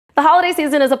The holiday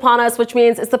season is upon us, which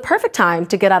means it's the perfect time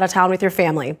to get out of town with your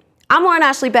family. I'm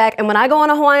Ashley Beck, and when I go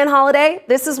on a Hawaiian holiday,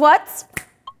 this is what's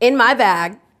in my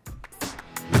bag.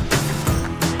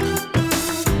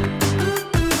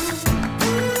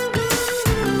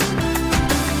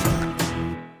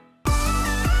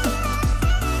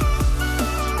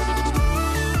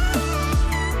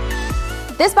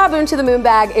 This Baboon to the Moon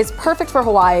bag is perfect for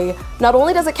Hawaii. Not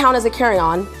only does it count as a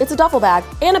carry-on, it's a duffel bag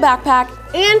and a backpack,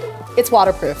 and it's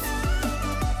waterproof.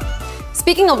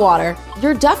 Speaking of water,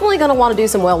 you're definitely gonna wanna do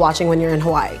some whale watching when you're in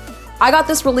Hawaii. I got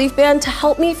this relief band to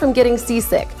help me from getting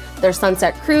seasick. There's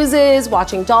sunset cruises,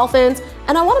 watching dolphins,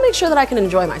 and I wanna make sure that I can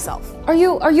enjoy myself. Are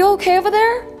you okay over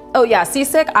there? Oh yeah,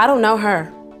 seasick, I don't know her.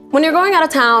 When you're going out of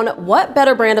town, what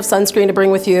better brand of sunscreen to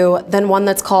bring with you than one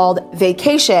that's called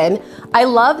Vacation? I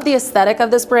love the aesthetic of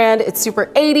this brand. It's super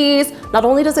 80s. Not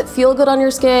only does it feel good on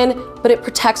your skin, but it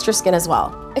protects your skin as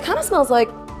well. It kind of smells like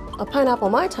a pineapple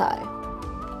Mai Tai.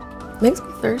 Makes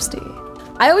me thirsty.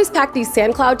 I always pack these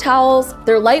sand cloud towels.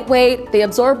 They're lightweight, they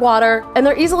absorb water, and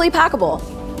they're easily packable.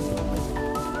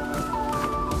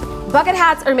 Bucket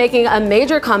hats are making a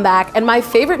major comeback, and my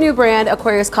favorite new brand,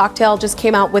 Aquarius Cocktail, just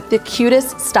came out with the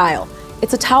cutest style.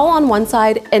 It's a towel on one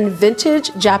side and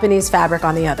vintage Japanese fabric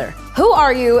on the other. Who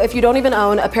are you if you don't even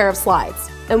own a pair of slides?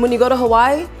 And when you go to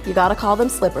Hawaii, you gotta call them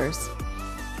slippers.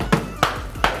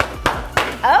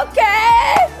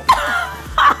 Okay.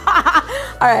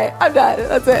 All right, I'm done.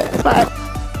 That's it. Bye.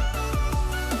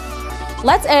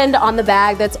 Let's end on the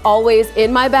bag that's always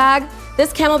in my bag.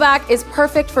 This CamelBak is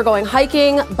perfect for going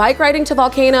hiking, bike riding to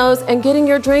volcanoes, and getting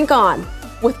your drink on.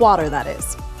 With water, that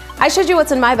is. I showed you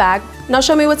what's in my bag. Now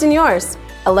show me what's in yours.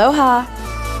 Aloha.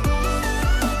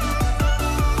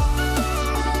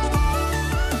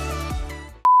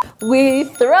 We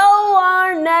throw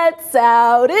our nets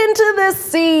out into the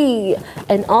sea,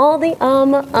 and all the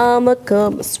ama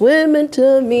come swimming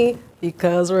to me,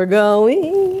 because we're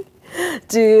going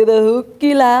to the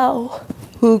hukilau.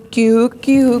 Hooky,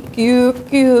 hooky, hooky,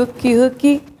 hooky, hooky,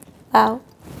 hooky, ow.